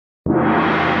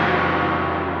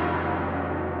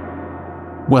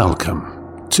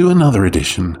Welcome to another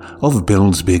edition of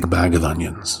Bill's Big Bag of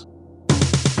Onions.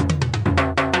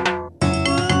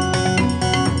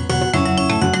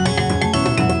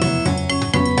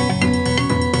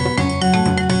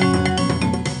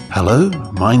 Hello,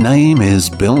 my name is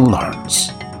Bill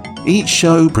Lawrence. Each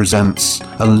show presents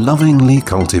a lovingly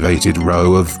cultivated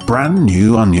row of brand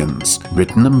new onions,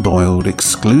 written and boiled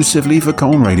exclusively for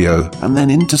Colne Radio and then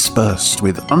interspersed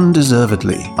with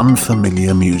undeservedly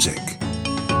unfamiliar music.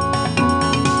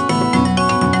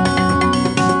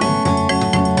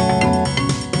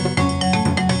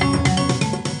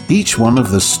 Each one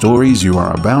of the stories you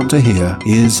are about to hear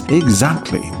is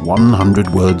exactly 100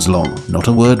 words long, not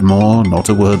a word more, not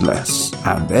a word less,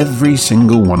 and every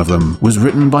single one of them was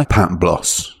written by Pat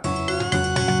Bloss.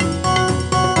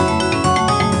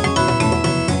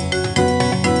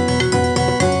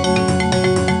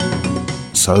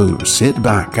 So sit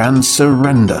back and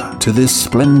surrender to this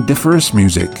splendiferous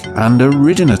music and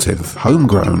originative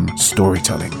homegrown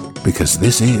storytelling, because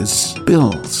this is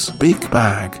Bill's Big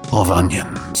Bag of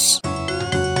Onions.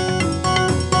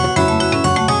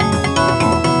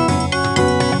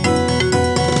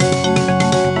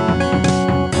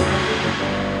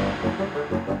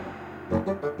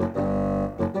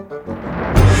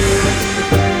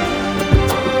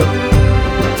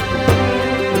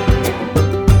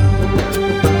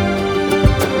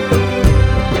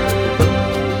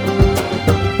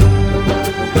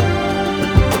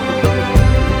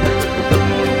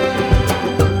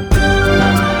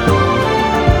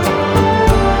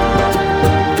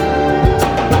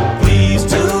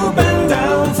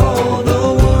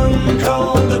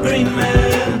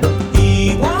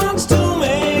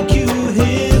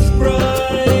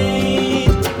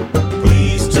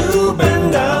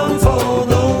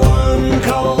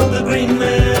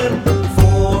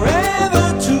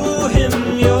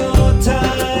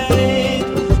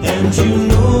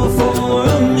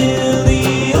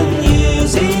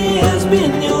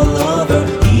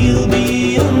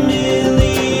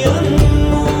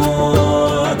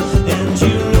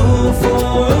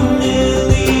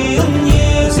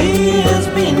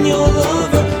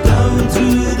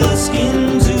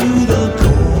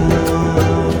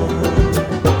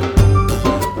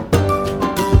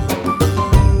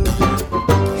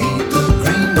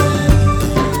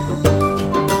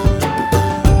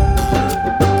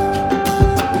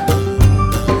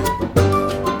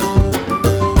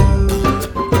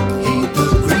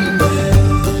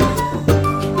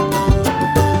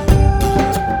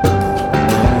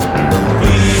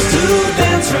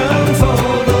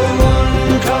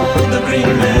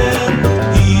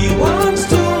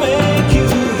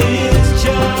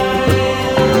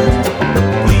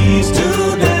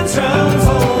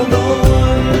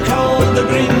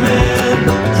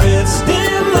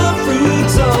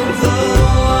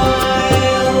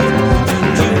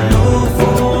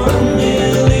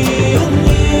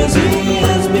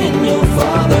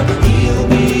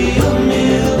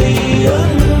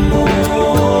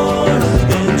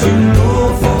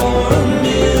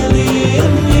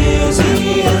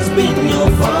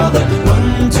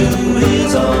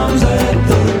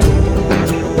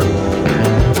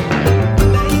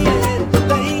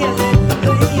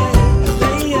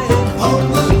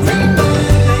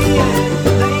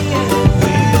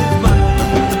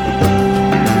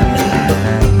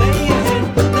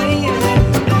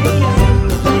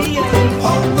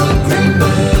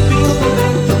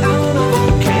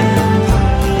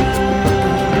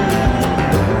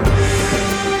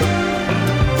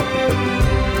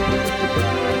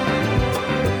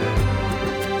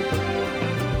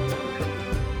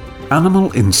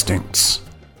 Animal instincts.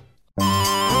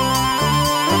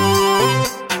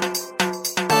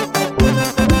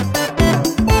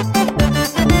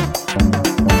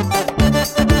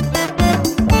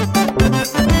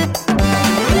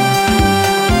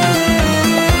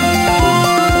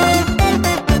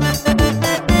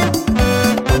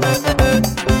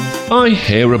 I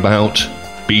hear about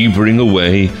beavering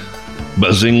away,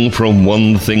 buzzing from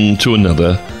one thing to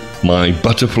another, my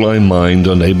butterfly mind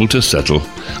unable to settle.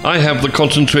 I have the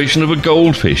concentration of a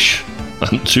goldfish.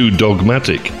 I'm too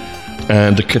dogmatic.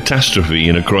 And a catastrophe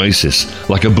in a crisis,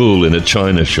 like a bull in a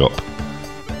china shop.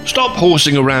 Stop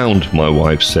horsing around, my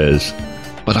wife says.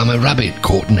 But I'm a rabbit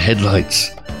caught in headlights.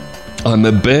 I'm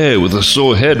a bear with a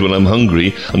sore head when I'm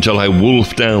hungry until I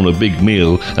wolf down a big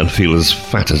meal and feel as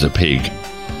fat as a pig.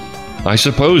 I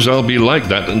suppose I'll be like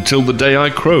that until the day I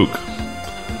croak.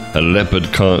 A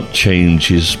leopard can't change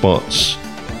his spots.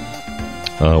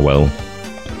 Ah well,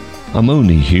 I'm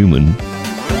only human.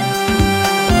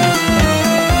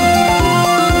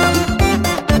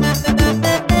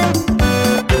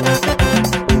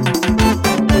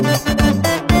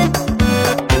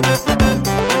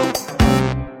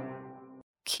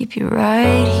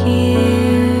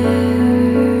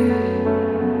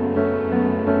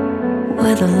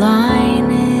 where the line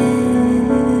is.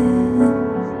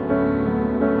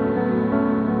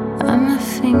 On my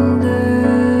fingers,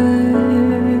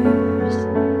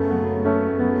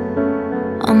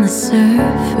 on the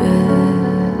surface.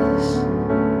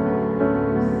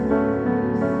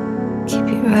 Keep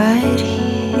it right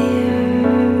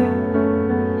here,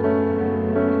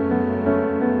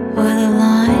 where the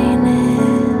line is.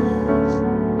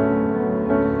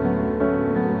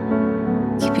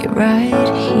 Keep it right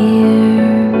here.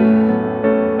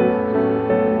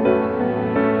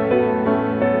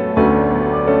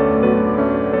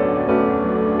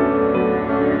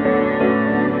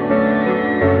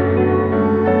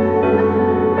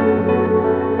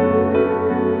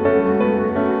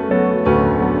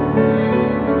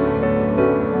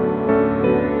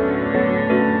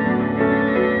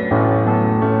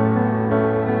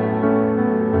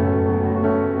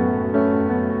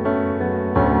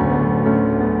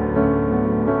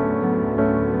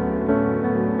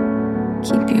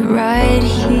 Right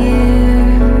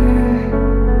here,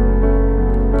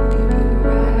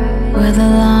 where the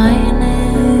line is.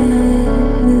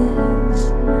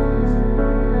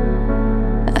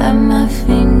 At my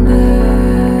fingers,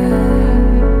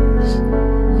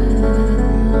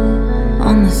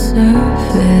 on the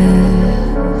surface.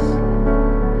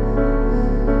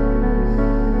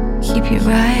 Keep you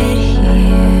right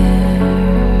here,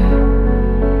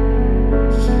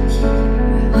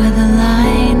 where the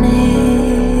line is.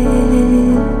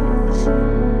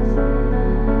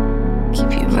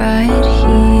 Right here.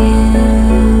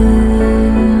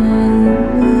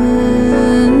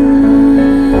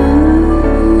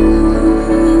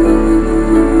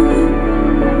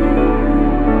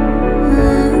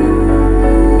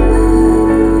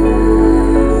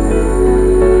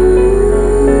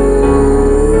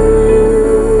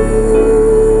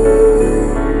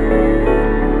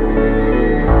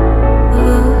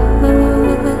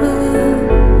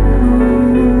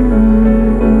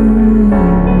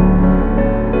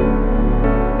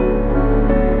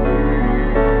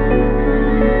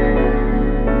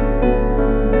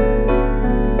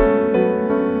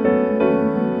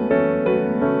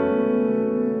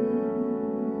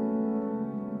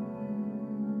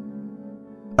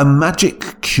 A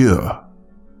magic cure.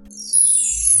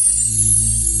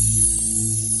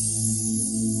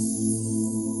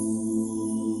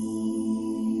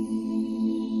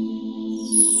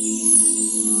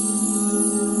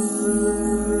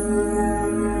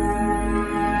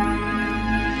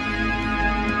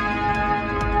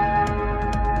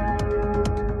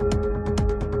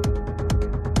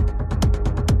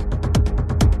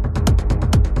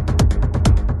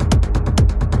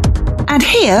 And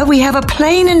here we have a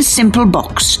plain and simple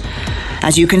box.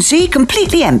 As you can see,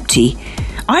 completely empty.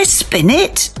 I spin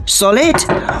it, solid,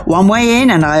 one way in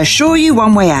and I assure you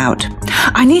one way out.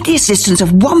 I need the assistance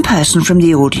of one person from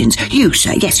the audience. You,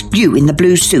 sir. Yes, you in the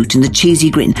blue suit and the cheesy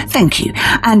grin. Thank you.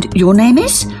 And your name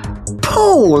is?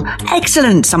 Paul.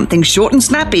 Excellent. Something short and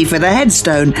snappy for the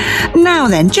headstone. Now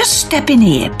then, just step in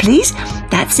here, please.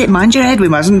 That's it. Mind your head. We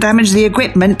mustn't damage the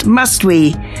equipment, must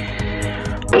we?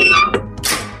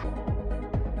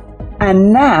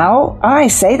 And now I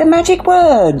say the magic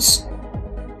words.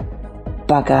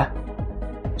 Bugger.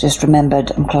 Just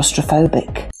remembered I'm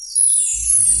claustrophobic.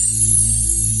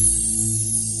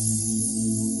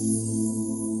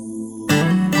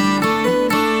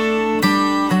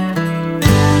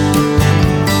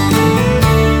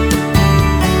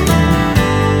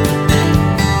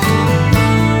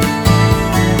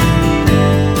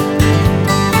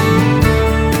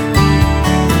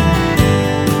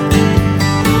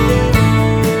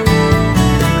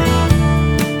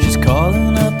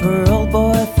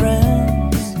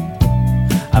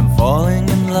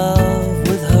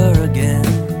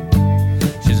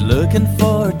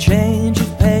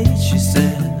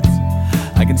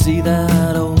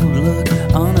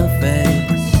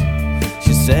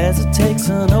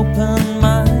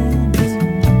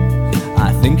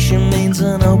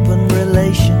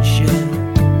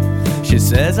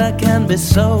 I can be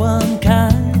so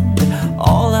unkind.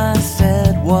 All I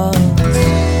said was,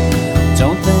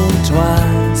 don't think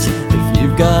twice. If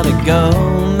you've gotta go,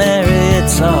 Mary,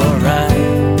 it's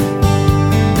alright.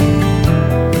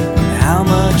 How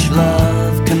much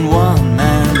love can one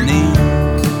man need?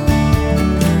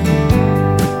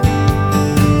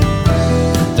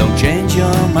 Don't change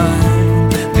your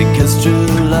mind, because true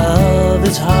love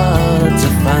is hard to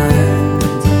find.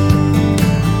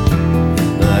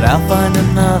 But I'll find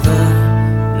another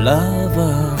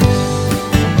lover.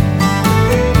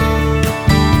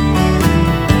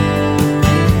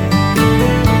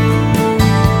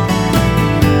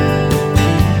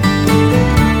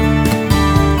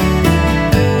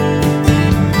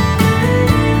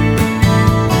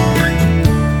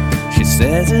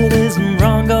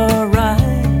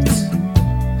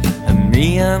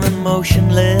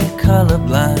 emotionally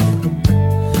colorblind.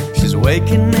 She's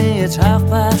waking me at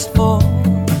 4:30.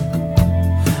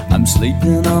 I'm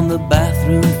sleeping on the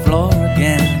bathroom floor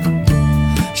again.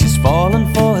 She's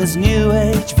fallen for his new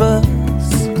age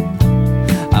verse.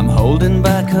 I'm holding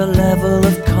back her level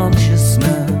of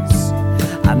consciousness.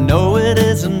 I know it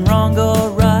isn't wrong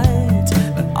or right,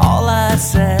 but all I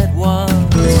said was,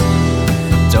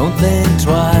 don't think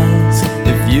twice.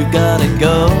 If you gotta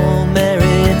go,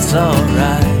 Mary, it's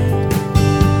alright.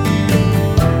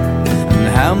 And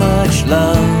how much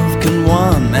love can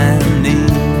one man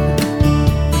need?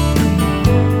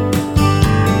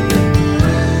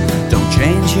 Don't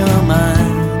change your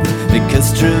mind, because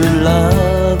true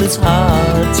love is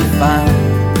hard to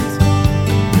find.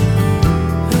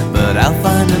 But I'll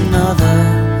find another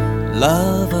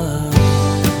lover.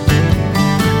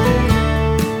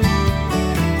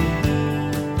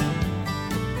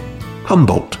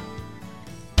 Humboldt.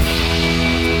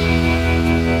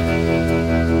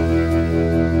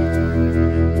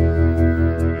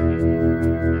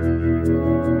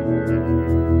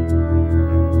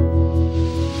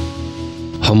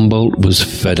 Humboldt was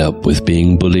fed up with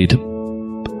being bullied.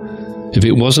 If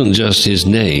it wasn't just his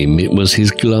name, it was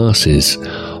his glasses,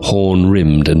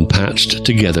 horn-rimmed and patched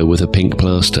together with a pink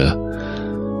plaster.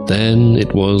 Then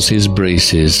it was his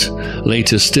braces,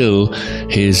 later still,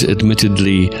 his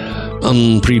admittedly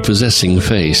unprepossessing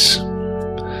face.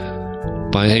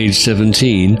 By age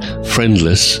 17,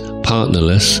 friendless,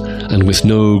 partnerless, and with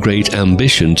no great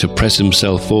ambition to press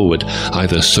himself forward,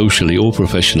 either socially or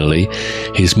professionally,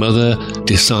 his mother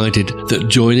decided that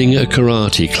joining a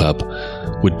karate club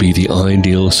would be the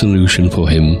ideal solution for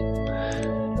him.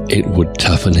 It would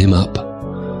toughen him up,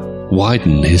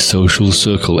 widen his social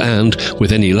circle, and,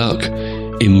 with any luck,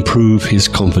 improve his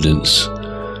confidence.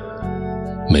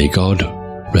 May God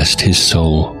rest his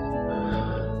soul.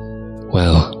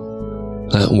 Well,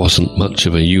 that wasn't much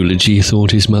of a eulogy,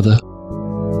 thought his mother.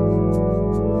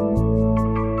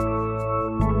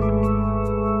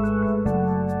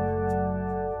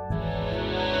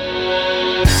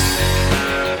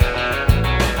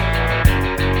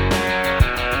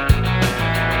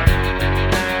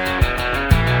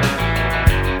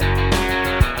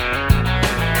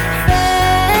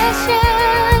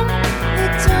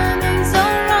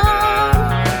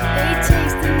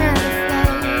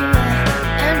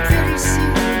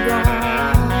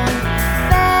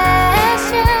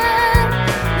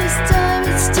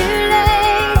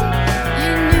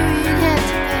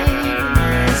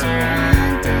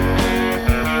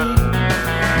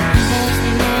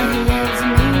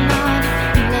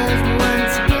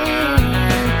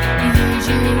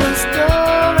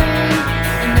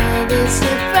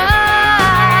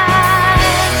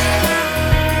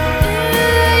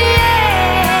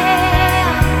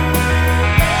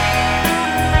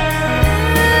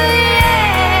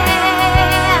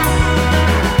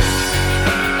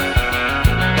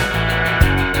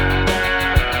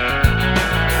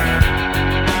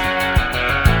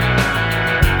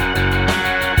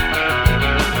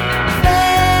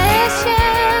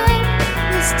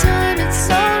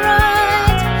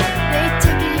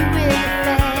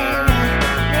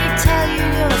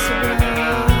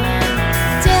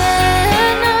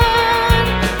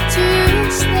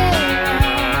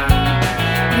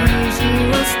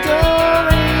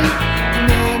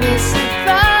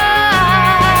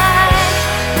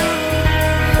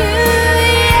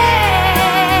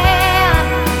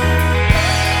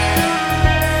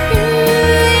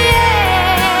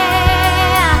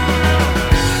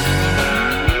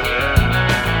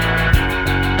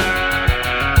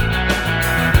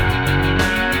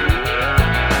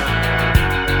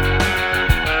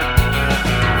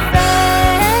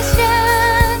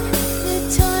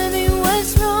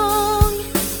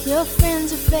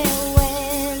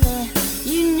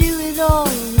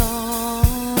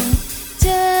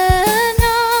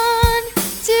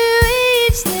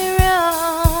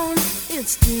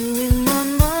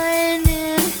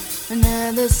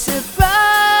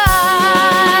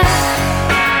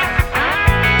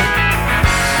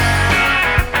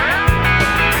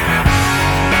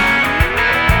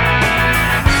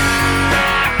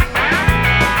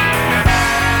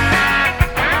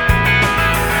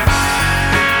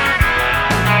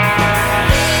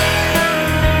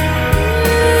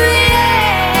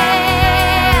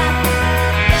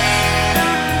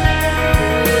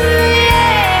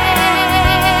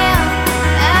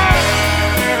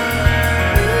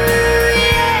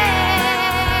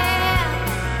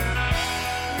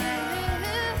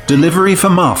 Delivery for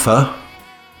Martha?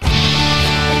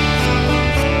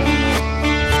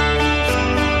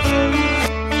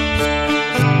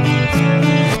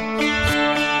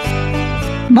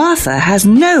 Martha has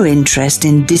no interest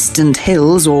in distant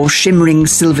hills or shimmering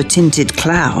silver-tinted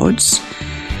clouds.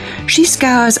 She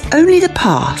scours only the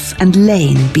path and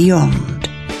lane beyond.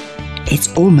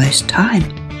 It's almost time.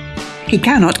 He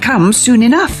cannot come soon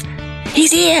enough.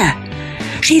 He's here!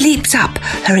 She leaps up,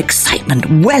 her excitement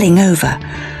welling over.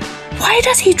 Why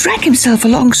does he drag himself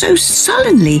along so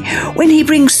sullenly when he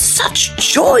brings such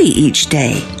joy each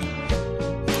day?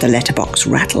 The letterbox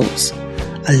rattles.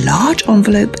 A large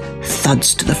envelope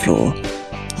thuds to the floor.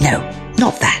 No,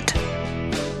 not that.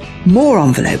 More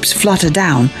envelopes flutter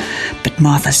down, but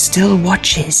Martha still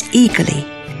watches eagerly.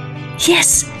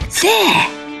 Yes, there!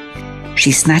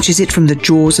 She snatches it from the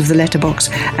jaws of the letterbox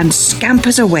and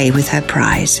scampers away with her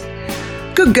prize.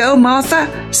 Good girl, Martha.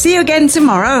 See you again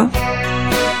tomorrow.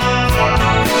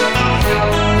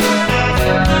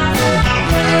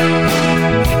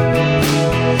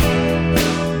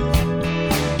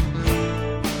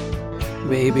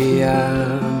 Maybe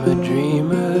I'm a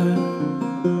dreamer,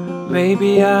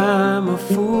 maybe I'm a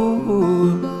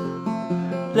fool.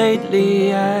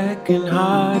 Lately I can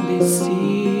hardly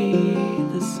see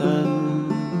the sun.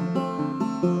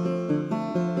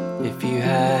 If you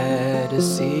had a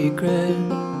secret,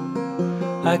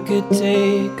 I could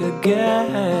take a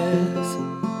guess.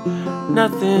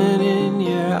 Nothing in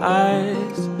your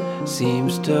eyes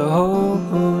seems to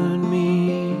hold me.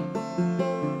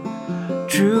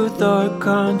 Truth or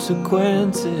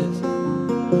consequences,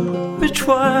 which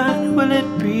one will it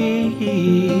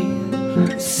be?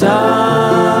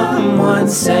 Someone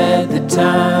said that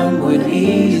time would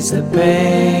ease the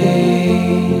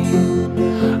pain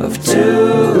of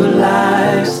two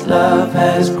lives. Love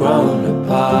has grown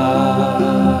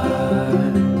apart,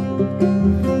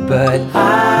 but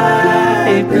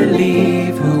I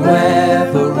believe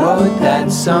whoever wrote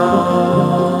that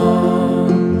song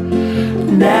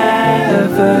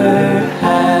never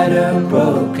had a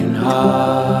broken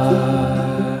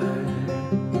heart.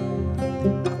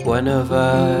 One of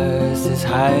us is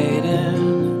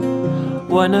hiding,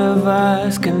 one of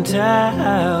us can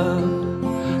tell,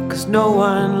 'cause no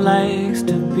one likes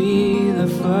to be the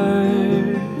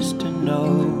first to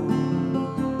know.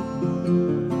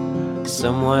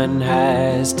 Someone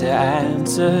has to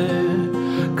answer,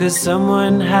 'cause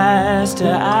someone has to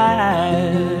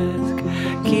ask.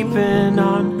 Keeping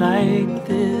on like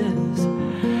this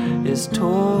is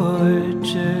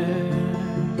torture,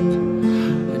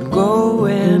 and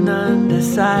going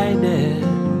undecided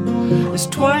is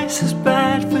twice as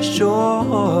bad for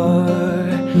sure.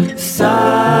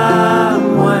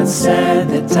 Someone said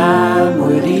that time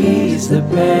would ease the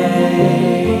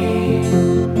pain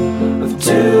of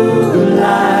two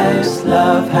lives.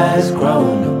 Love has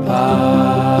grown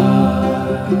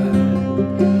apart,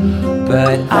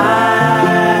 but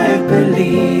I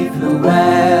believe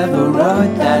whoever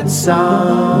wrote that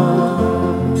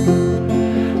song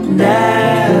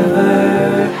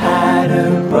never had a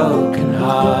broken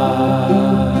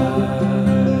heart.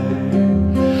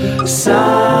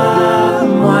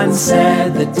 Someone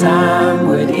said that time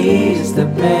would ease the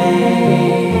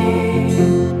pain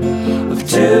of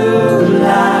two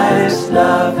lives.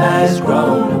 Love has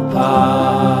grown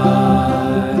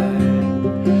apart,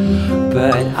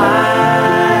 but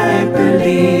I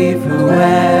believe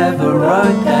whoever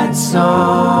wrote that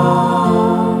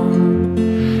song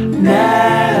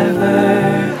never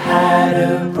had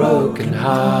a broken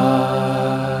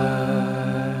heart.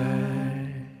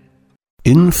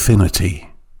 Infinity.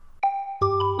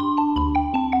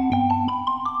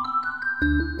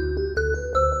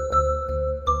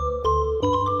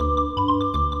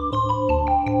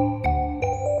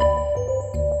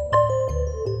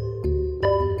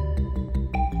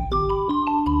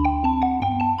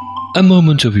 A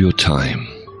moment of your time.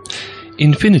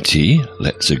 Infinity,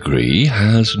 let's agree,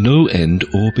 has no end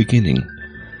or beginning.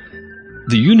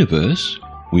 The universe,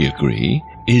 we agree,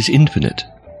 is infinite.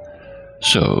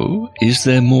 So, is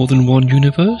there more than one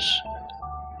universe?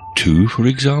 Two, for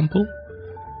example?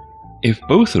 If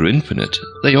both are infinite,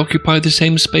 they occupy the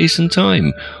same space and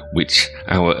time, which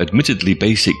our admittedly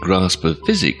basic grasp of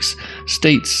physics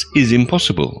states is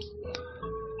impossible.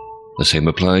 The same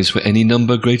applies for any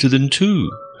number greater than 2.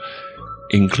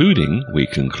 Including, we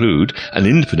conclude, an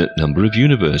infinite number of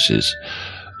universes.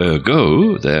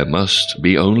 Ergo, there must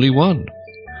be only one.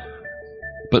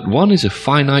 But 1 is a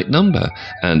finite number,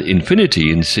 and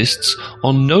infinity insists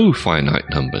on no finite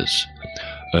numbers.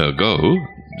 Ergo,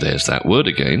 there's that word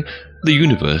again, the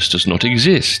universe does not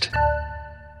exist.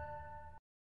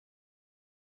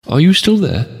 Are you still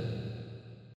there?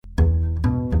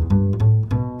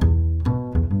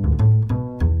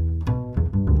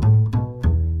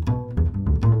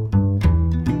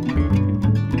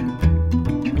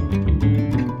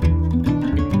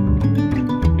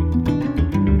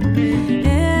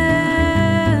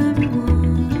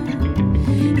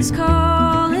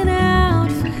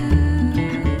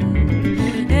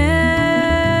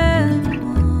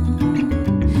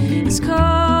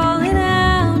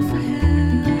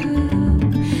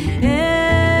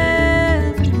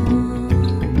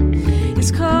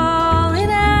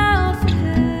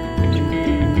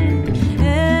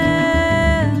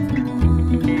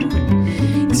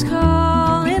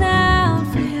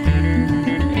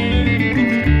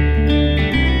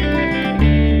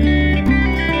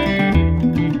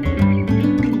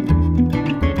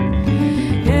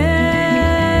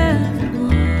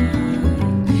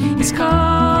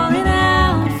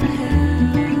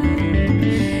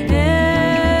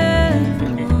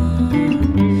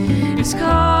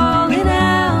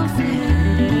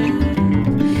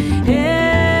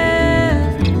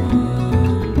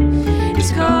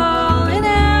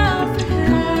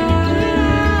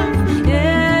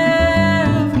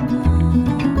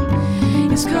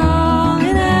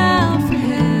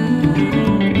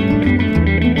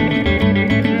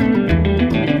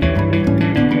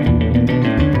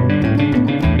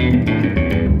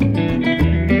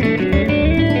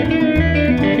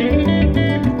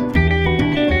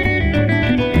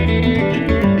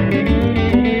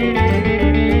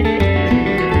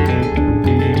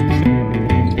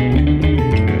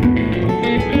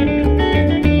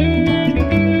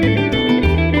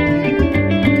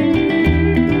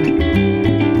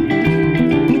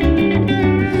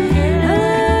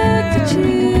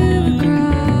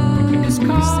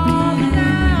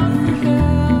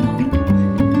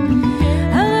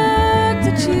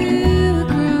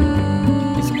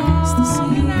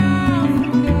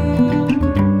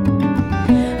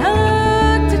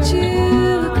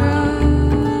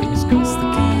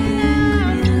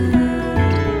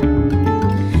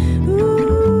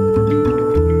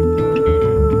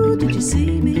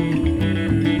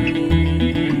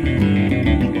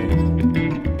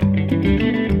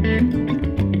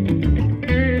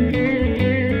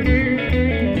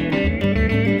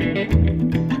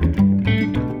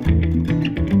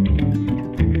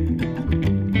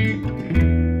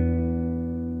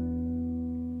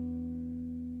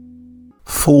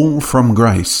 fall from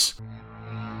grace.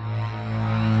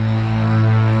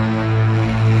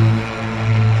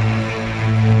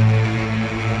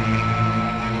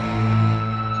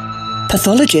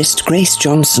 Pathologist Grace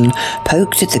Johnson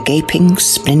poked at the gaping,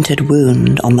 splintered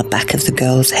wound on the back of the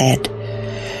girl's head.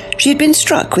 She had been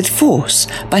struck with force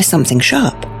by something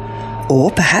sharp. Or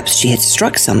perhaps she had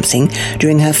struck something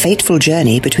during her fateful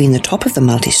journey between the top of the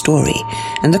multi-story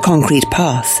and the concrete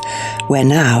path, where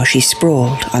now she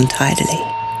sprawled untidily.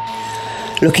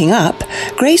 Looking up,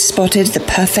 Grace spotted the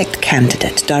perfect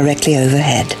candidate directly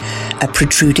overhead, a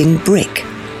protruding brick.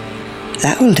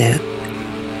 That will do.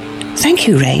 Thank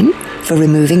you, Rain, for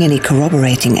removing any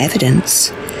corroborating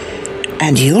evidence.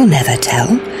 And you'll never tell,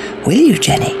 will you,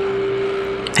 Jenny?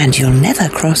 And you'll never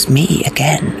cross me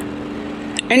again.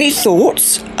 Any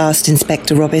thoughts? Asked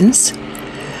Inspector Robbins.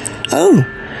 Oh,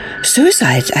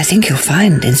 suicide, I think you'll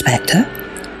find, Inspector.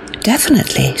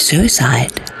 Definitely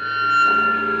suicide.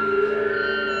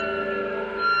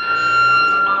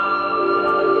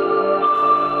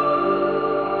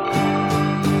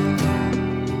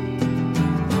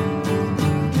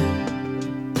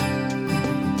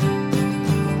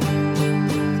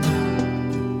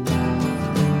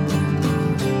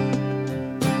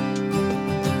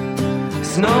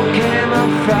 Snow came on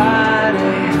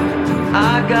Friday,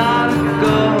 I gotta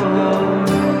go.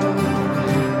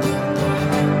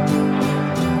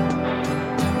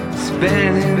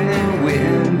 Spending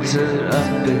winter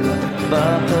up in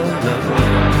Buffalo.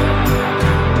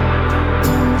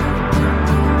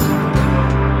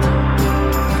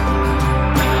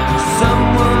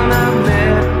 Someone I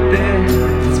met there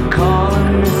is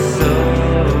calling me so.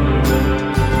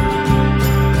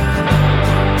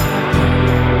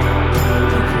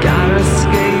 Gotta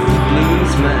escape the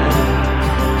blues, man,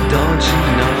 don't you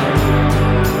know?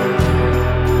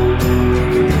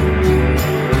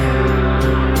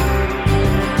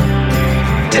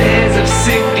 Days of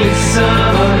sickly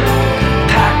summer,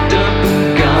 packed up and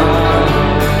gone.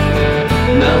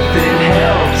 Nothing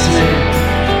helps me,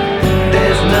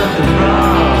 there's nothing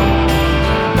wrong.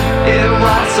 It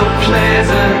was so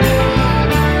pleasant,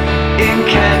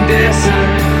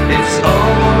 incandescent, it's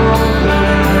over.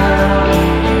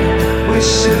 We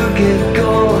should get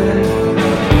going.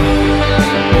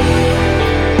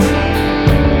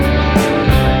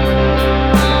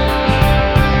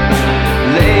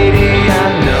 Lady, I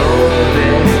know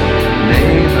that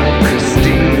neighbor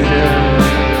Christina.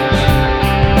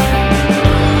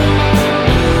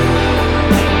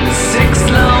 6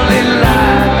 lonely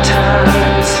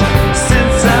lifetimes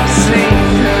since I've seen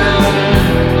her.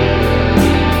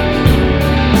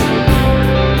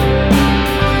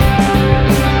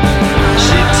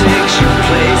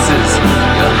 Places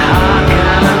your heart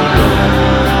cannot go.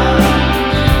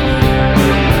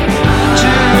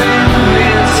 During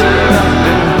winter up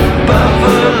in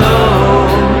Buffalo,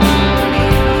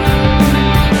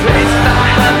 raised by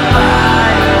her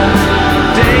fire,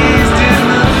 dazed in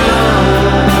the glow.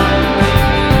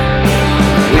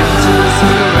 Winter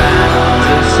surrounds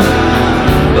us in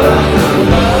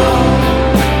Buffalo.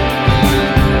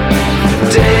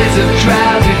 Days of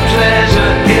drowsy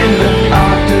pleasure in the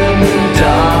afternoon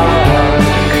dark.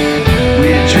 We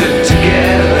drift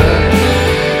together,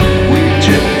 we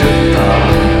drift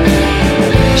apart.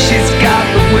 She's got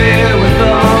the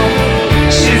wherewithal,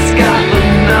 she's got the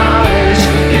knowledge.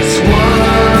 It's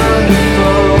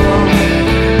wonderful,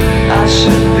 I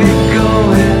should be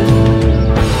going.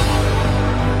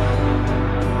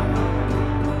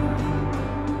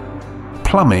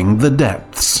 Plumbing the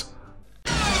depths.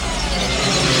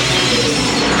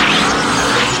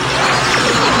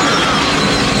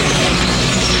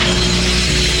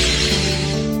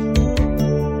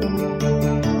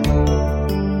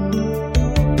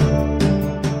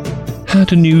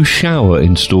 Had a new shower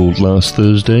installed last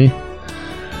Thursday.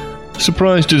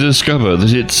 Surprised to discover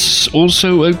that it's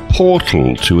also a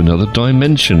portal to another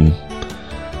dimension.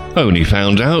 Only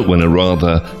found out when a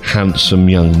rather handsome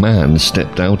young man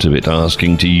stepped out of it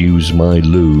asking to use my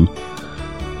loo.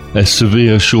 A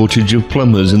severe shortage of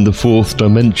plumbers in the 4th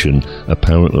dimension,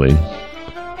 apparently.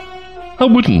 I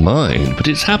wouldn't mind, but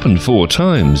it's happened 4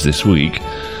 times this week.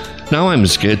 Now I'm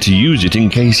scared to use it in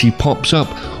case he pops up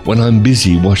when I'm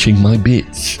busy washing my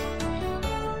bits.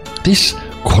 This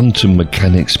quantum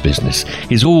mechanics business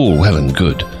is all well and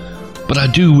good, but I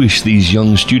do wish these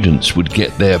young students would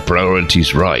get their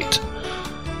priorities right.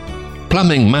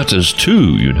 Plumbing matters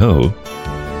too, you know.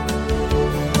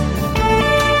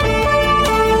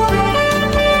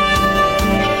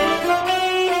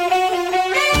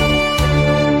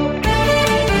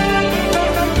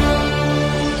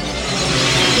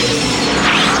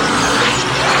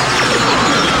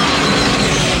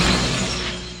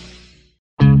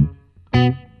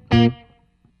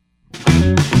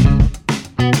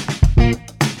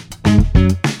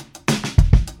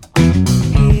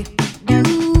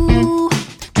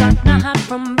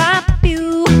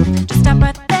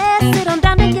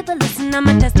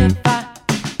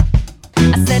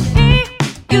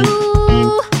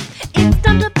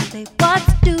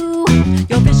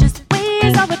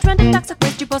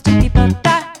 supposed to keep up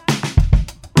that.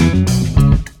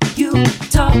 You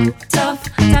talk tough,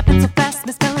 tapping so fast,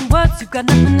 misspelling words, you got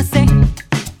nothing to say.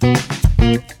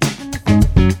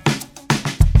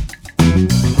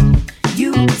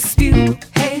 You spew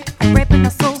hate, raping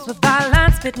our souls with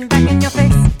violence, spitting back in your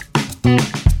face.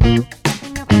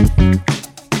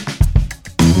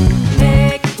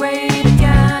 Make it great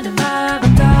again,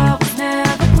 America was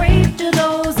never great to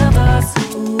those of us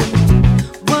who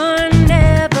were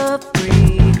never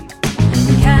free.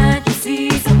 Can't you see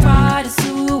some pride and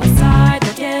suicide?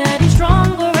 They're getting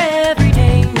stronger every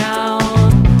day now,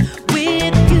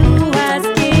 with you as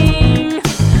king.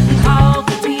 How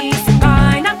could we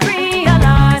survive not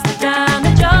realize the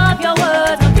damage of your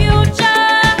words on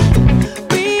future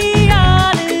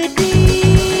reality?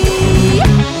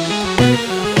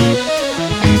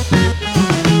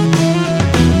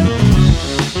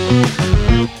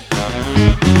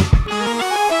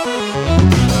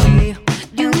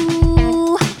 You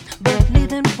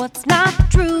believing what's not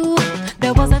true.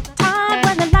 There was a time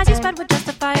when the lies you spread would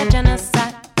justify a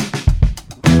genocide.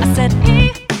 I said,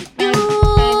 hey, you,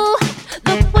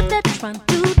 look what they're trying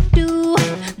to do.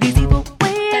 These evil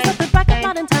ways of the black and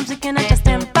modern times we cannot just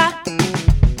stand by.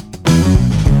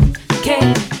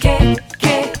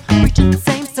 KKK, preaching the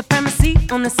same supremacy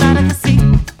on the side of the sea.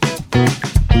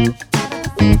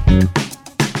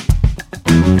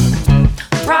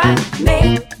 Pride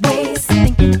made ways,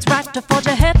 thinking it's right to forge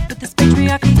ahead with this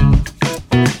patriarchy.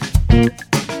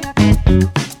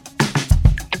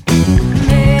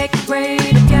 Make it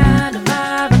great again,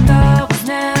 America was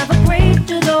never great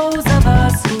to those of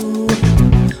us who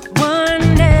were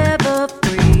never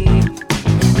free.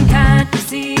 And can't you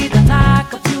see the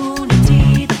lack of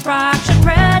unity, the fractured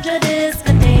prejudice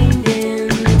contained in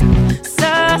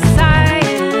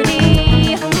society?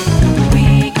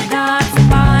 We cannot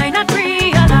survive, not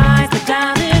realize the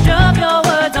damage of your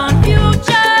words on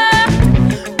future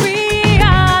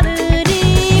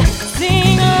reality.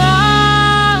 Sing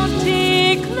aloud,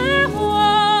 declare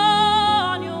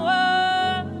war on your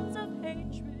words of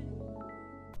hatred.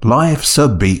 Life's a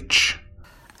beach.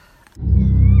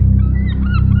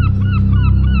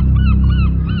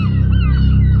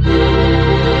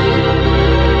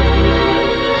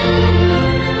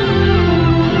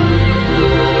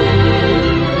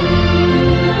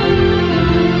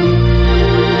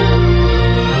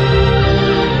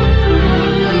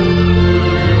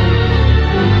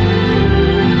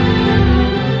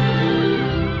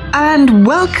 And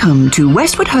welcome to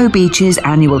Westward Ho Beach's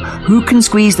annual Who Can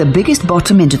Squeeze the Biggest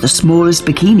Bottom into the Smallest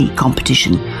Bikini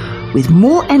competition, with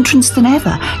more entrants than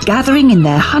ever gathering in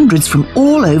their hundreds from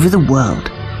all over the world.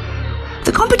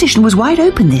 The competition was wide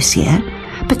open this year,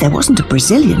 but there wasn't a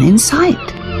Brazilian in sight.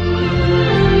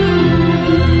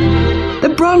 The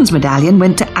bronze medallion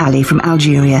went to Ali from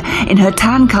Algeria in her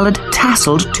tan-coloured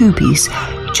tasselled two-piece,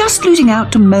 just losing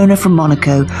out to Mona from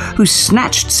Monaco, who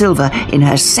snatched silver in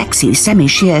her sexy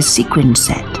semi-sheer sequin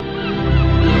set.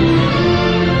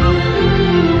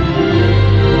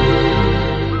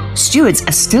 Stewards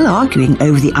are still arguing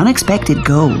over the unexpected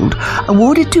gold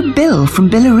awarded to Bill from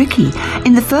Billericay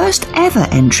in the first ever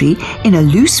entry in a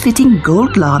loose-fitting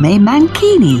gold lame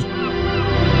mankini.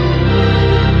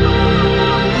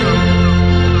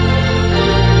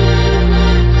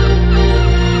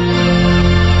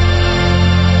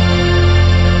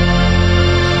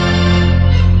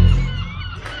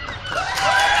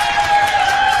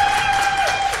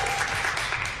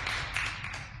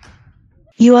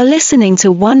 You are listening to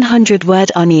 100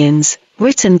 Word Onions,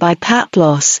 written by Pat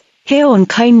Bloss, here on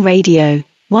Cone Radio,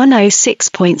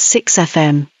 106.6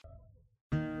 FM.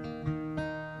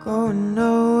 Going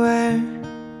nowhere,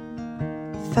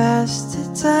 fast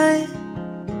to time.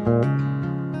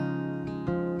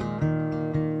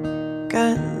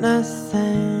 Got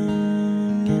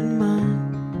nothing in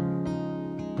mind.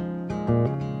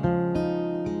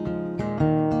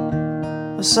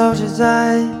 A soldier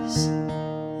dies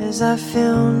as I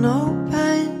feel no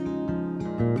pain.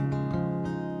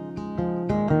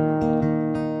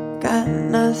 Got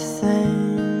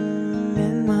nothing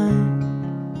in mind.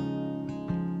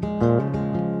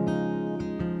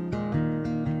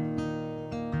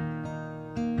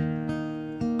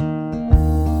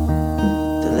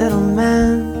 The little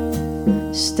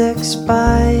man sticks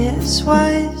by his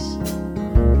ways.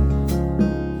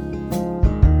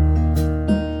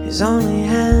 His only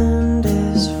hand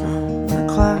is from the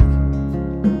clock.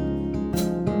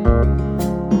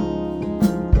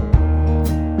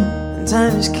 And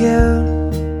time is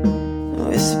killed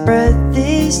with bread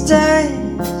these days.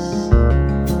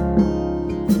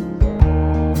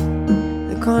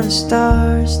 The corner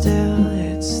star still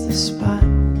hits the spot.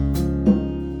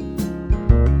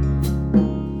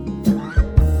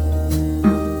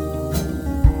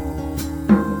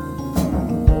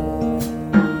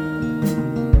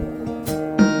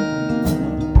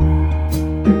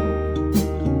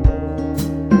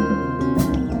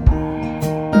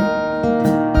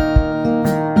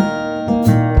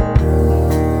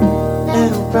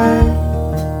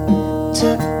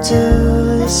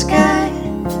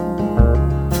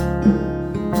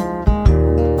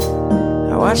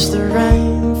 watch the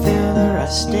rain fill the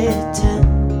rusty tin.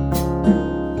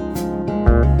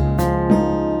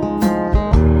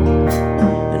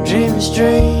 And dream his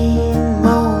dream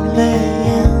only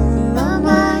in the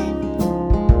night.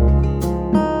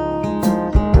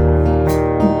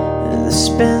 And the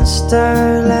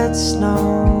spinster lets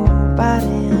nobody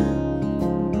in.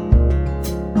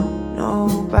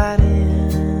 Nobody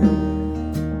in.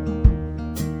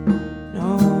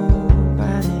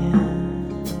 Nobody in.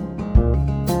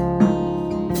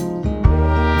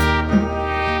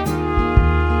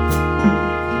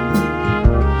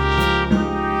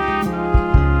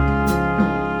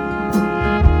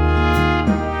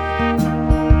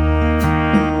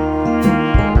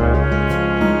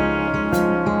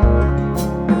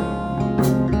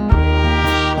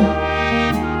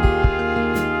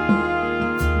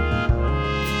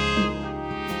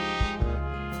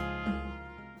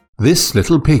 This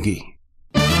Little Piggy.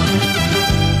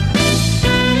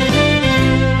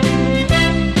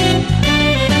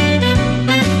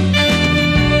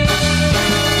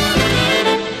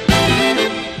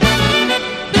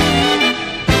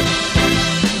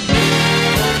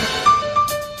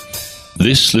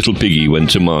 This little piggy went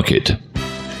to market.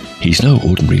 He's no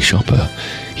ordinary shopper.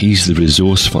 He's the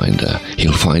resource finder.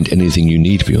 He'll find anything you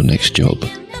need for your next job.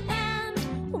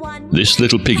 This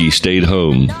little piggy stayed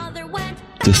home.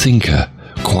 The thinker,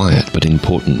 quiet but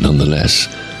important nonetheless.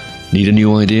 Need a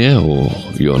new idea or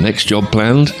your next job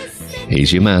planned?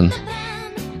 He's your man.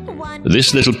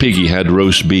 This little piggy had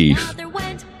roast beef.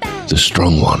 The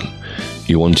strong one.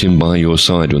 You want him by your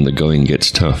side when the going gets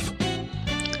tough.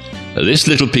 This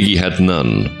little piggy had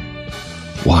none.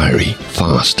 Wiry,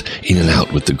 fast, in and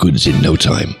out with the goods in no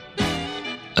time.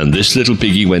 And this little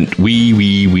piggy went wee,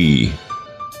 wee, wee.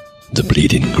 The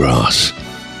bleeding grass.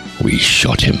 We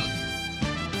shot him.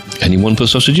 Anyone for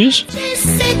sausages?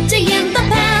 Sitting in the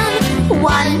pan,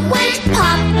 one went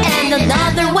pop and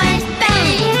another went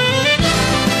bang.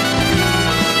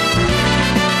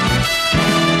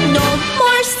 No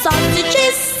more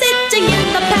sausages sitting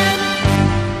in the pan.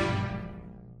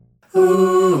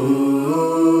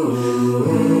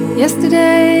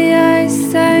 Yesterday I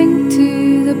sank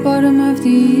to the bottom of the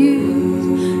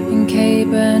Ouse, and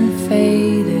Caburn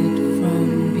faded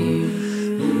from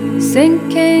view.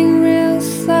 Sinking real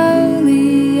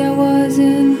slowly, I was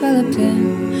enveloped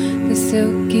in the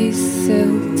silky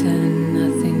silt and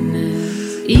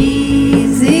nothingness.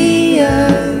 Easier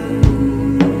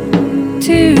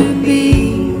to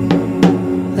be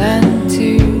than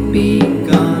to be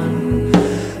gone.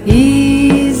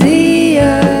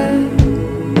 Easier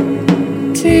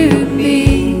to be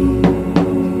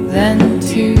than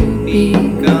to be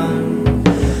gone.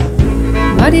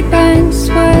 Muddy banks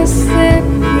were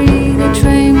slippery, the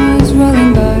train was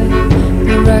rolling by,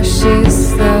 the rushes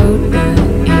slowed the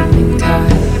evening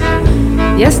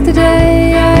tide.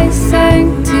 Yesterday I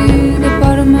sank to the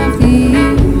bottom of the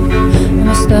Ouse, I'm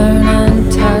a stone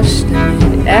untouched and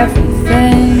made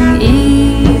everything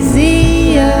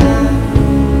easier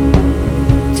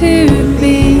to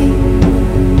be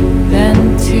than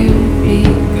to be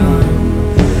gone.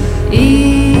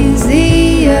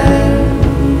 Easier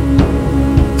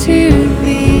to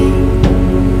be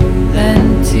than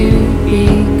to be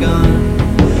gone.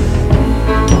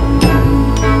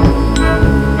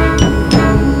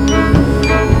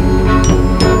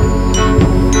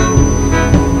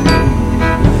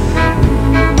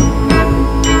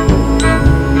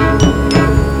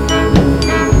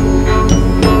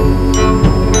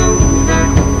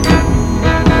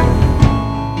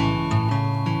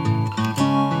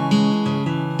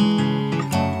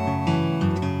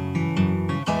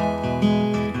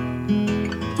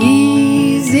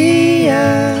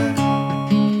 Easier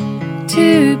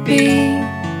to be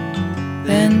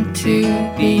than to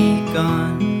be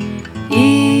gone.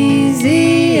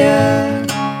 Easier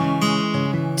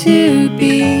to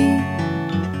be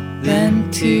than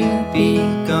to be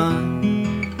gone.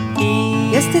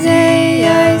 Yesterday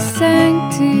I sank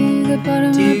to the bottom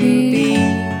of the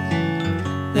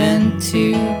Ouse, than to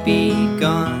be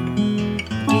gone.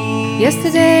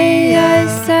 Yesterday I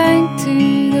sank to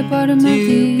the bottom of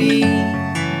the Ouse,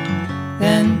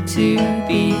 than to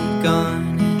be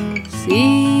gone. It's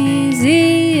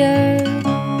easier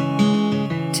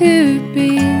to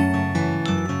be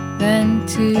than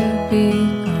to be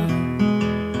gone.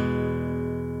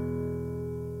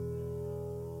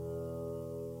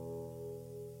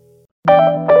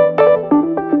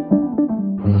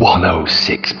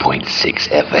 106.6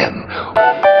 FM.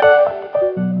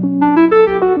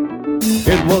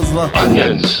 It was the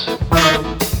Onions.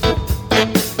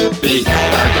 Big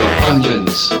bag of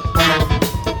onions.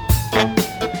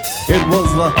 It was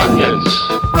the onions.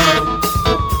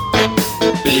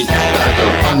 Big bag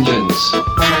of onions.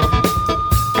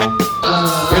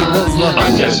 It was the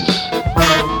Onions.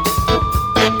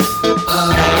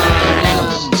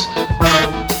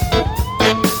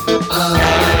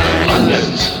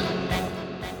 Onions.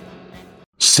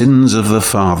 Sins of the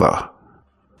Father.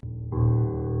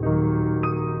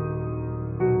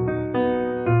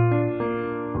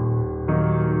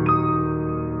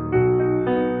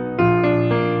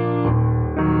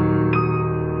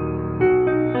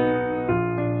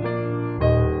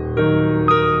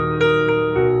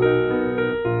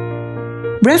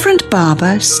 Reverend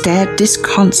Barber stared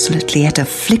disconsolately at a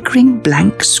flickering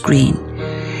blank screen.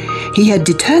 He had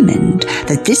determined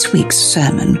that this week's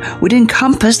sermon would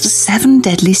encompass the 7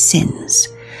 deadly sins.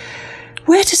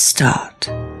 Where to start?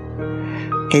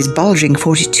 His bulging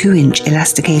 42-inch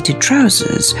elasticated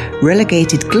trousers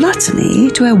relegated gluttony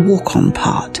to a walk-on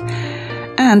part,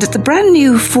 and the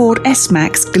brand-new Ford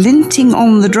S-Max glinting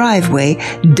on the driveway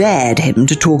dared him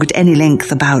to talk at any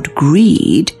length about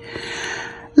greed.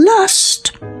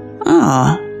 Lust?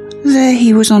 There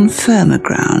he was on firmer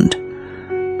ground.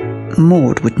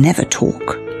 Maud would never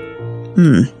talk.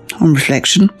 On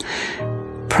reflection.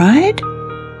 Pride?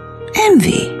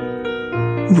 Envy?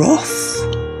 Wrath?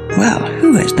 Well,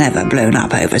 who has never blown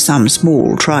up over some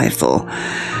small trifle?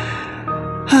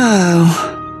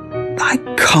 Oh, I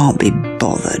can't be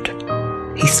bothered,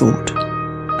 he thought,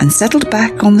 and settled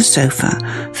back on the sofa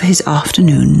for his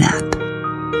afternoon nap.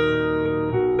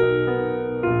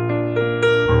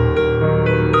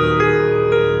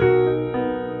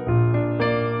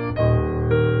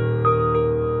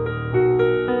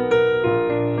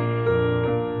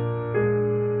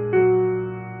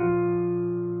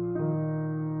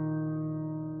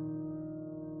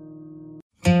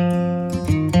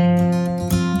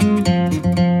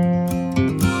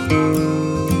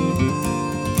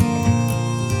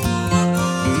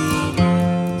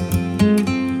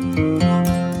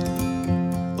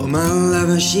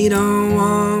 She don't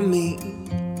want me,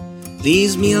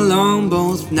 leaves me alone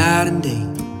both night and day.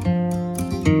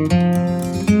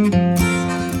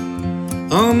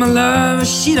 Oh, my lover,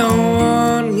 she don't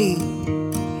want me,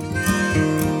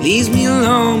 leaves me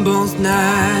alone both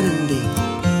night and day.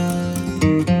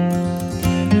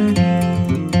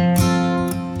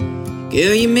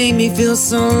 Girl, you make me feel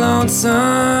so lonesome.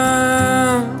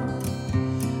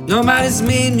 Nobody's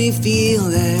made me feel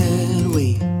that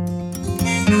way.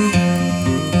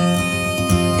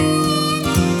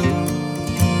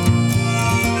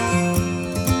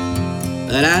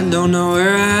 But I don't know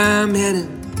where I'm headed,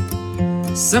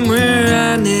 somewhere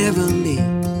I never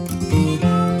been.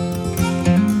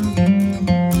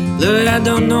 Lord, I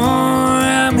don't know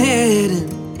where I'm headed,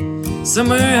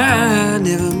 somewhere I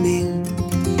never been.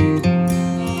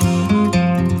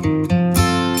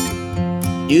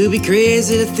 You'd be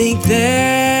crazy to think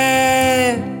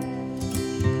that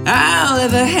I'll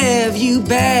ever have you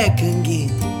back again.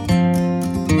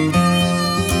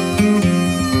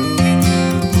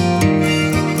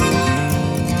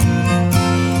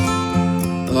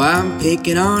 I'm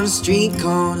picking on a street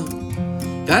corner,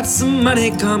 got some money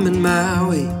coming my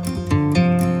way.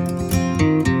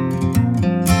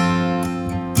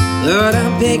 Lord,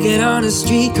 I'm picking on a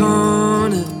street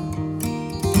corner,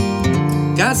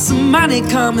 got some money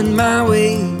coming my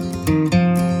way.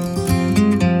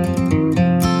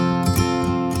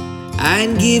 I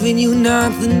ain't giving you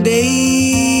nothing,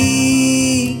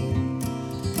 babe,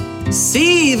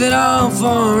 save it all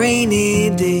for a rainy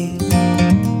day.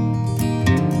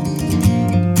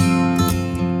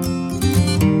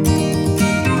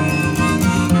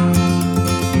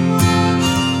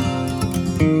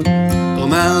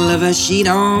 My lover, she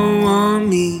don't want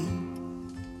me,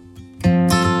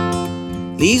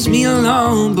 leaves me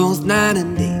alone both night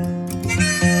and day.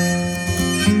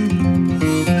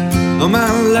 Oh, my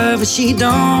lover, she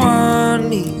don't want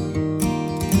me,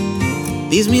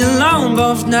 leaves me alone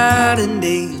both night and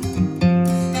day.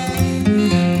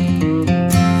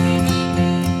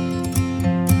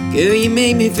 Girl, you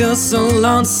make me feel so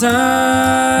lonesome,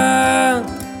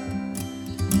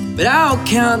 but I'll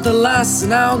count the loss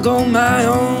and I'll go my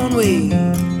own way.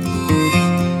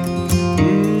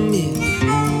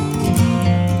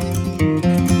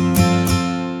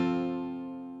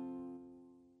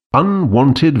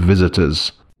 Unwanted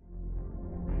visitors.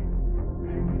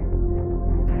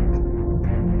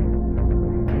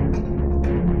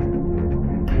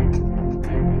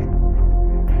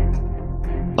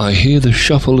 I hear the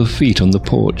shuffle of feet on the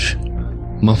porch,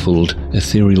 muffled,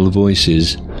 ethereal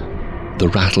voices, the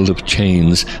rattle of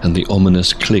chains and the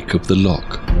ominous click of the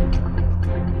lock.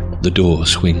 The door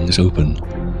swings open.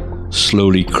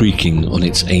 slowly creaking on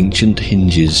its ancient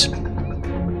hinges.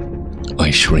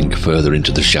 I shrink further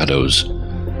into the shadows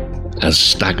as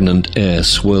stagnant air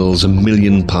swirls a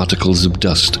million particles of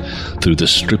dust through the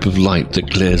strip of light that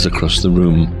glares across the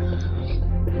room.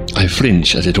 I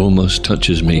flinch as it almost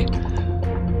touches me.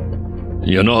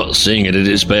 You're not seeing it at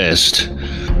its best,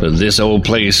 but this old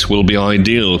place will be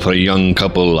ideal for a young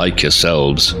couple like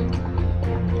yourselves.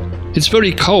 It's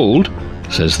very cold,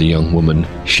 says the young woman,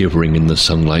 shivering in the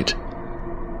sunlight.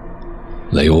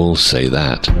 They all say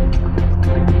that.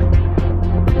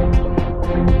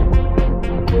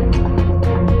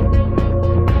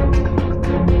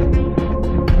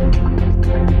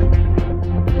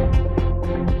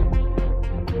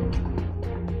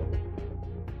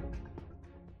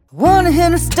 I wanted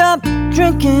him to stop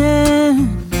drinking.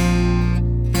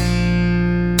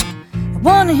 I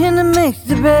wanted him to make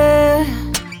the bed.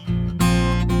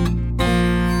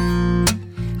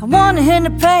 I wanted him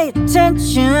to pay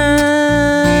attention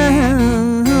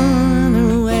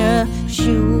and wear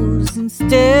shoes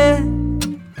instead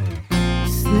of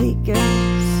sneakers.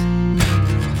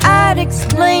 I'd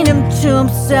explain him to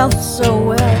himself so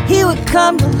well. He would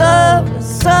come to love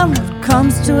as someone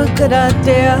comes to a good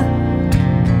idea.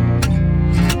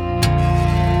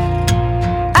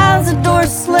 I was a door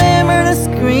slammer and a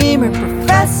screamer,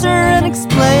 professor and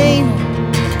explainer,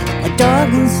 a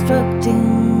dog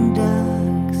instructing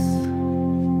dogs.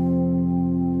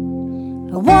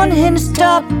 I wanted him to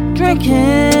stop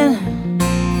drinking.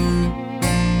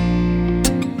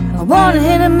 I wanted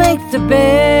him to make the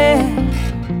bed.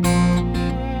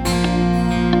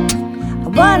 I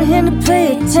wanted him to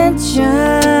pay attention,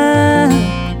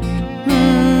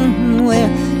 wear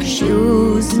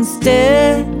shoes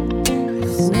instead.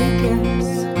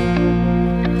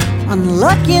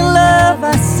 Unlucky in love,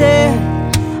 I said.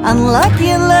 Unlucky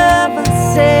in love, I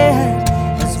said.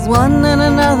 As one and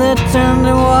another turned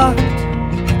and walked.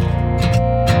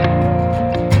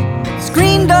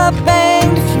 Screen door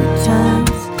banged a few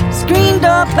times. Screen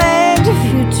door banged a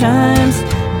few times.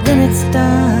 Then it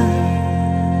stopped.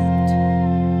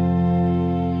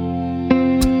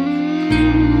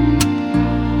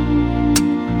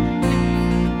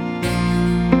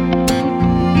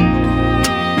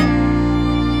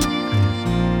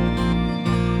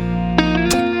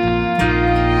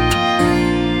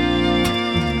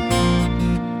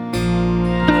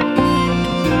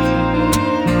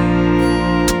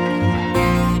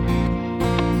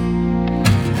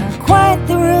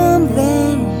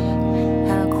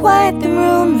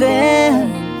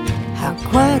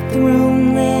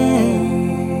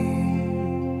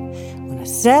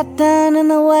 Sat down in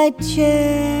the white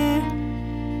chair.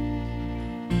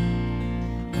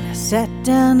 When I sat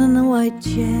down in the white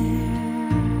chair,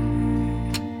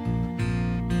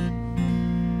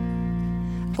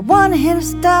 I wanted him to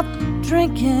stop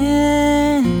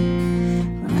drinking.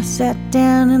 When I sat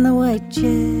down in the white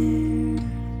chair.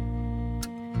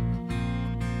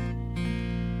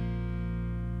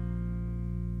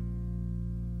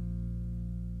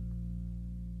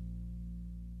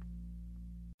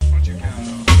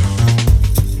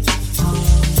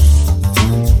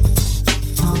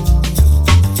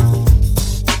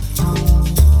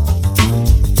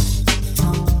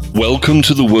 Welcome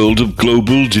to the world of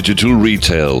global digital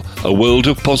retail, a world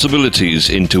of possibilities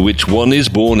into which one is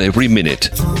born every minute.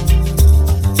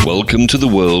 Welcome to the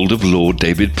world of Lord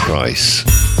David Price.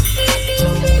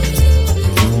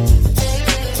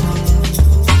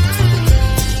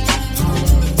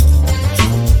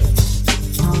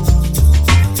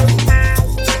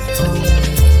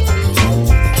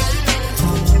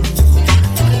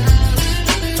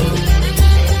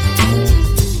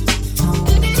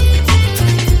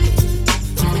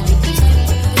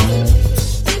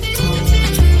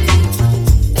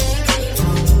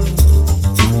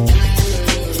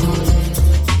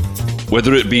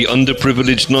 Whether it be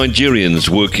underprivileged Nigerians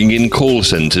working in call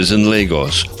centres in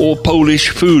Lagos, or Polish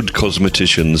food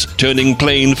cosmeticians turning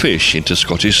plain fish into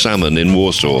Scottish salmon in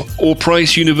Warsaw, or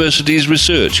Price University's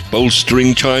research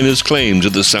bolstering China's claim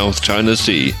to the South China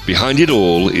Sea, behind it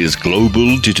all is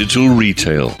global digital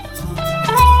retail.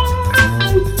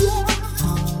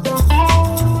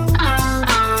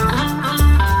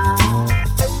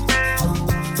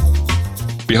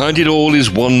 Behind it all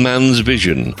is one man's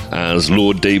vision. As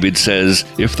Lord David says,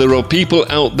 if there are people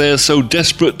out there so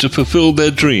desperate to fulfill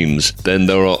their dreams, then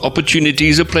there are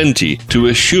opportunities aplenty to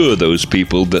assure those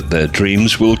people that their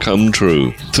dreams will come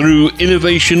true. Through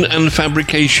innovation and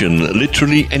fabrication,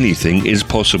 literally anything is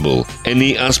possible.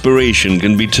 Any aspiration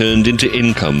can be turned into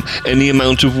income. Any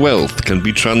amount of wealth can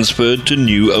be transferred to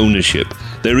new ownership.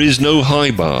 There is no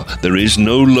high bar, there is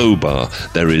no low bar,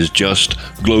 there is just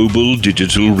global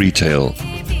digital retail.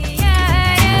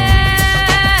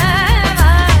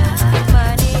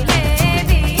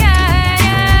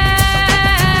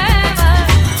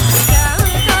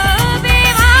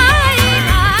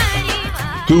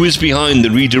 Who is behind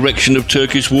the redirection of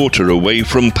Turkish water away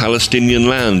from Palestinian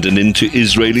land and into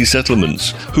Israeli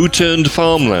settlements? Who turned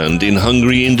farmland in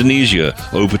Hungary, Indonesia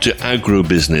over to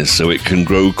agro-business so it can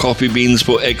grow coffee beans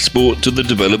for export to the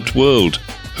developed world?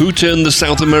 Who turned the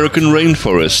South American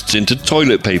rainforests into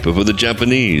toilet paper for the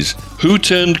Japanese? Who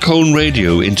turned Cone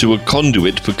Radio into a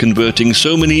conduit for converting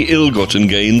so many ill-gotten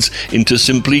gains into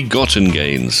simply gotten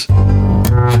gains?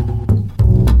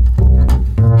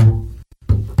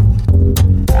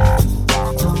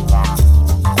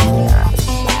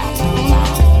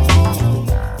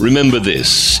 Remember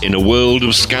this, in a world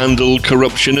of scandal,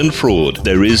 corruption and fraud,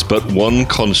 there is but one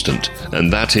constant,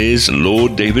 and that is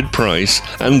Lord David Price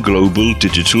and global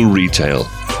digital retail.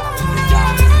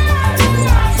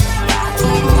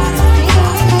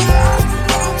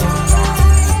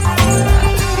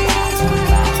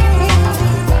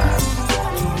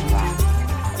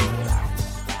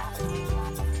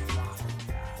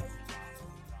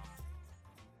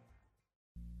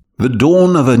 The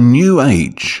dawn of a new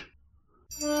age.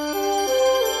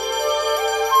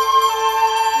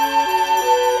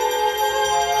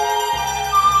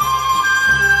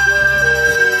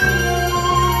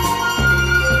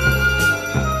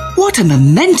 What a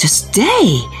momentous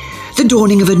day! The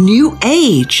dawning of a new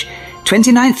age,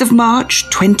 29th of March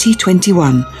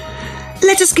 2021.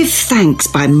 Let us give thanks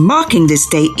by marking this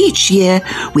day each year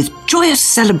with joyous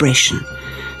celebration,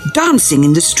 dancing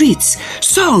in the streets,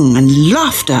 song and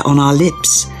laughter on our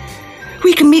lips.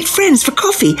 We can meet friends for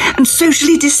coffee and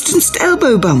socially distanced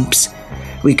elbow bumps.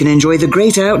 We can enjoy the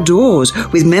great outdoors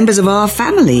with members of our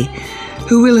family,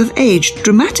 who will have aged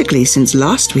dramatically since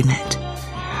last we met.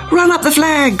 Run up the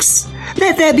flags!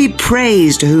 Let there be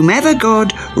praise to whomever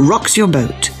God rocks your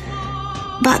boat.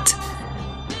 But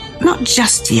not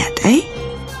just yet, eh?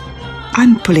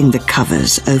 I'm pulling the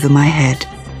covers over my head.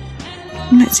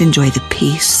 Let's enjoy the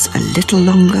peace a little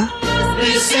longer.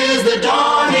 This is the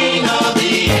dawning of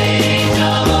the age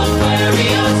of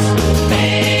Aquarius.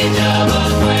 Age of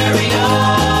Aquarius.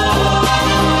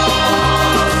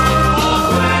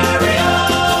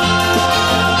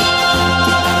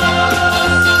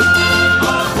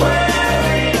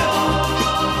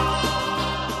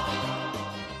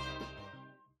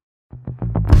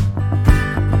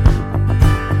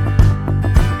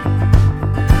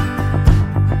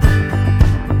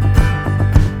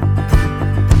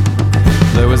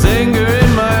 There was anger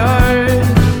in my heart,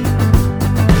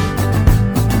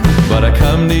 but I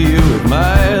come to you with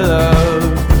my love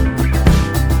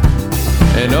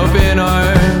and open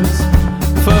arms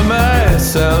for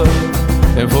myself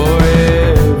and for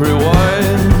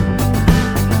everyone.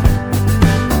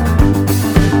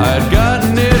 I had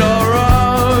gotten it all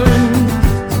wrong.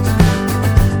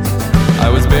 I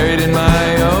was buried in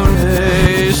my own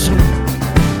nation.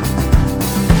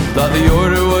 Thought the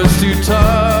order was too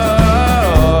tall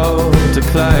to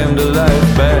climb to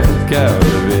life back out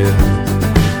of it.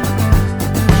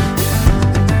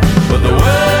 But the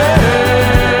world's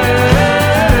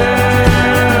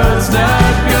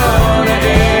not gonna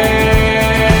end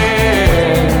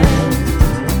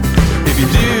if you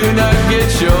do not get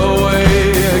your way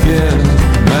again,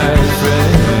 my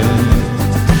friend.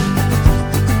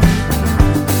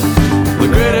 The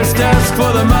greatest task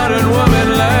for the modern woman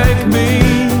like me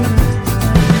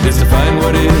is to find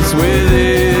what is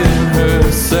within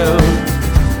herself.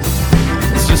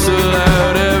 It's just so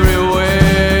loud everywhere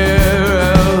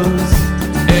else,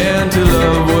 and to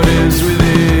love what is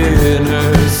within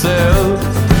herself.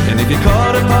 And if you're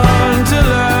called upon to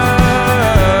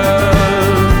love,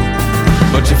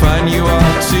 but you find you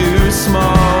are too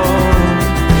small,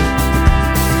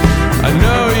 I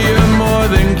know you're more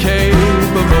than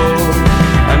capable.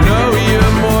 I know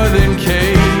you're more than capable.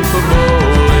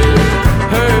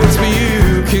 Hurts, but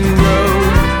you can grow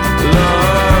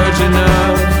large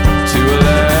enough to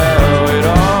allow it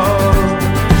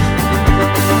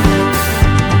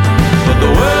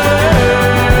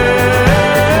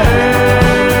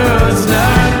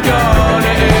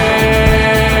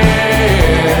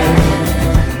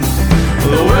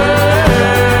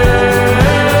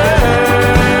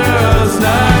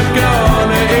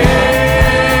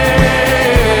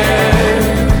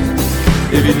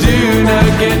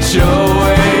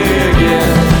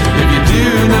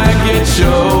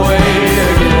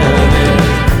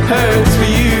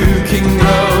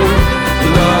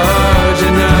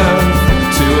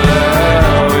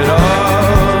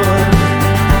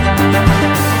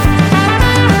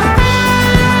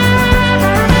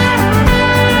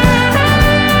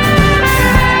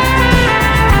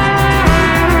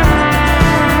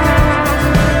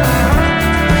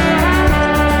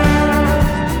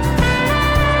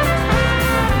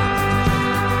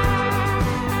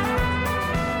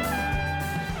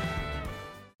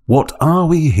What are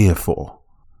we here for?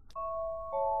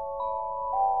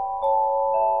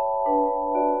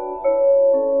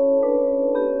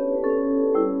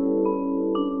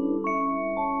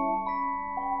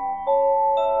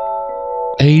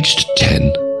 Aged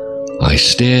 10, I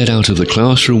stared out of the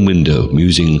classroom window,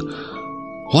 musing,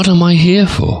 what am I here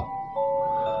for?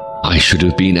 I should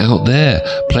have been out there,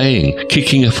 playing,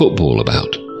 kicking a football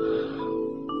about.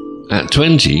 At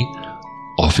 20,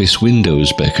 office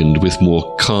windows beckoned with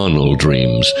more carnal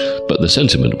dreams, but the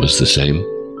sentiment was the same.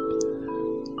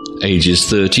 Ages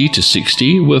 30 to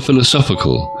 60 were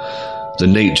philosophical. The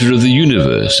nature of the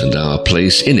universe and our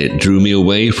place in it drew me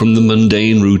away from the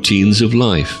mundane routines of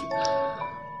life.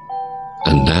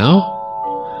 And now?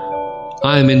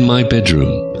 I am in my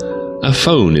bedroom, a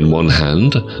phone in one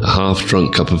hand, a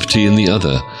half-drunk cup of tea in the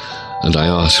other, and I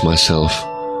ask myself,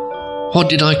 what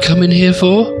did I come in here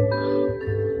for?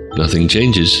 Nothing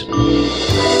changes.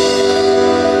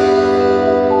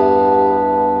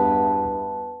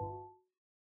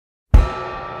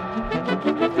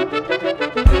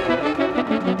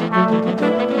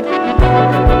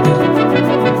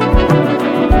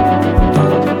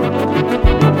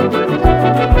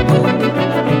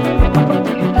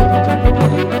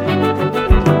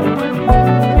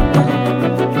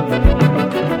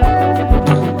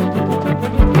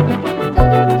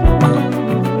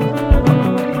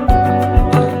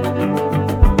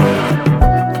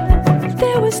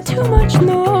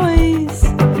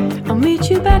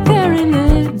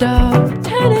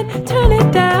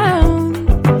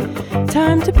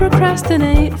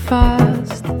 Procrastinate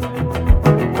fast.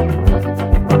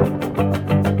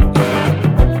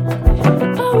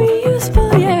 Are we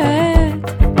useful yet?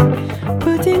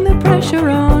 Putting the pressure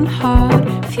on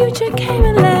hard. Future came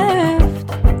and left.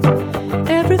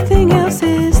 Everything else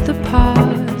is the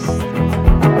past.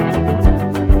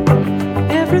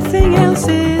 Everything else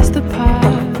is the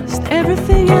past.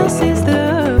 Everything else is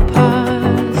the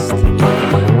past.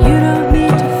 You don't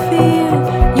need to feel.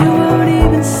 You won't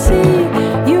even see.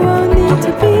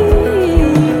 To be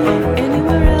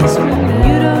anywhere else from me.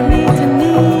 You don't need to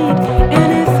need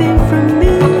anything from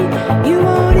me. You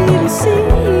won't even see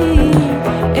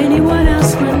anyone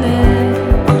else from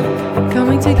there.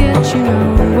 Coming to get you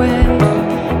nowhere.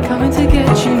 Coming to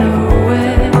get you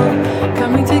nowhere.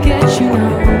 Coming to get you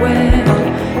nowhere.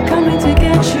 Coming to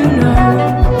get you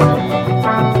nowhere.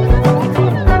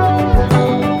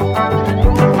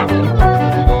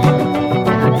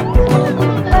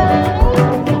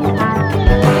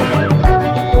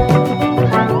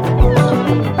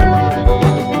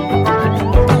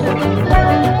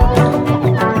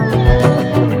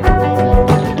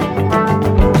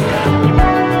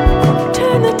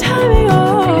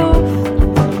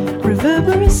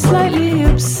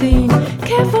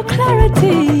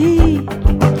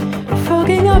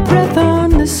 Fogging our breath on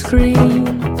the screen.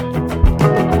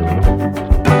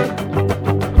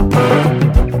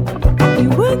 You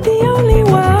weren't the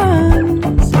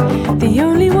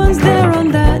only ones there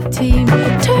on that team.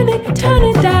 Turn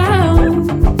it down.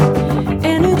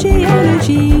 Energy,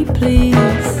 energy, please.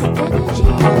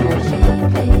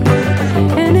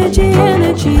 Energy,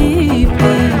 energy,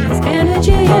 please.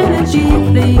 Energy, energy,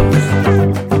 please.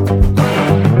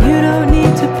 You don't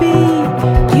need to be.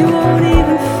 You won't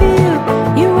even feel.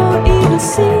 You won't even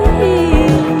see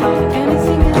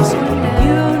anything else from there.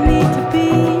 You don't need to be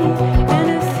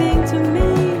anything to me.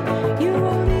 You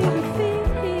won't even feel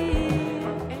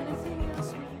anything else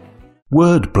from there.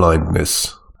 Word blindness.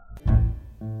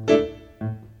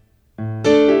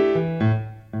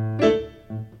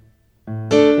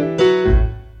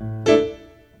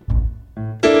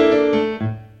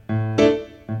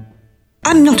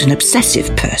 I'm not an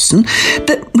obsessive person,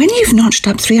 but when you've notched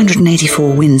up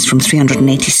 384 wins from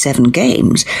 387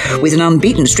 games, with an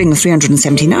unbeaten string of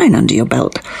 379 under your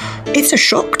belt, it's a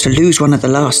shock to lose one at the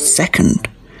last second.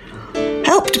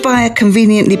 Helped by a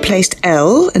conveniently placed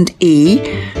L and E,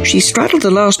 she straddled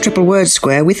the last triple word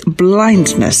square with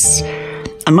blindness,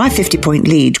 and my 50-point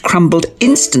lead crumbled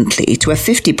instantly to a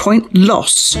 50-point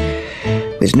loss.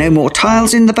 With no more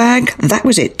tiles in the bag, that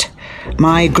was it.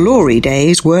 My glory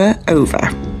days were over.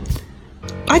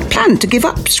 I'd planned to give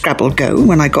up Scrabble Go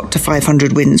when I got to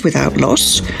 500 wins without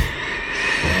loss.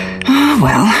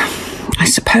 Well, I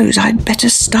suppose I'd better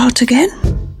start again.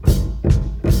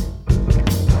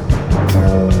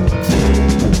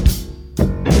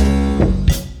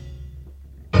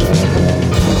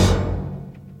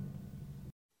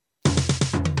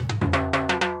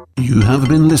 You have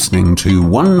been listening to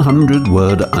 100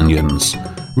 Word Onions,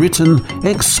 written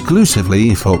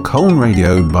exclusively for Colne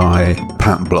Radio by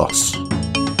Pat Bloss.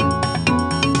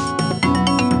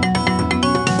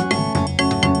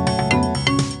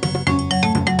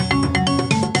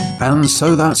 And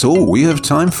so that's all we have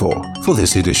time for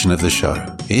this edition of the show.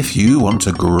 If you want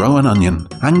to grow an onion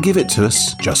and give it to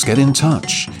us, just get in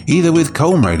touch, either with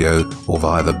Colne Radio or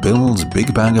via the Bill's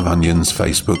Big Bag of Onions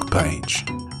Facebook page.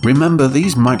 Remember,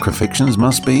 these microfictions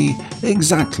must be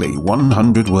exactly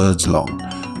 100 words long,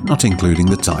 not including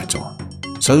the title.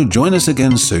 So join us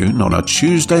again soon on a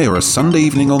Tuesday or a Sunday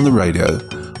evening on the radio,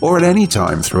 or at any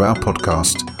time through our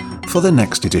podcast, for the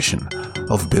next edition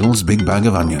of Bill's Big Bag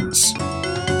of Onions.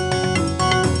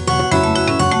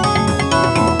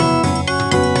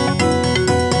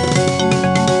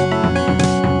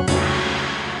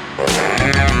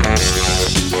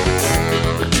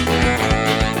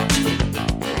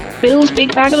 Bill's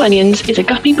Big Bag of Onions is a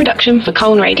Guppy production for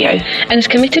Colne Radio and is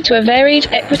committed to a varied,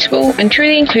 equitable and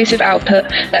truly inclusive output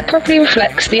that properly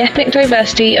reflects the ethnic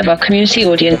diversity of our community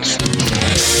audience.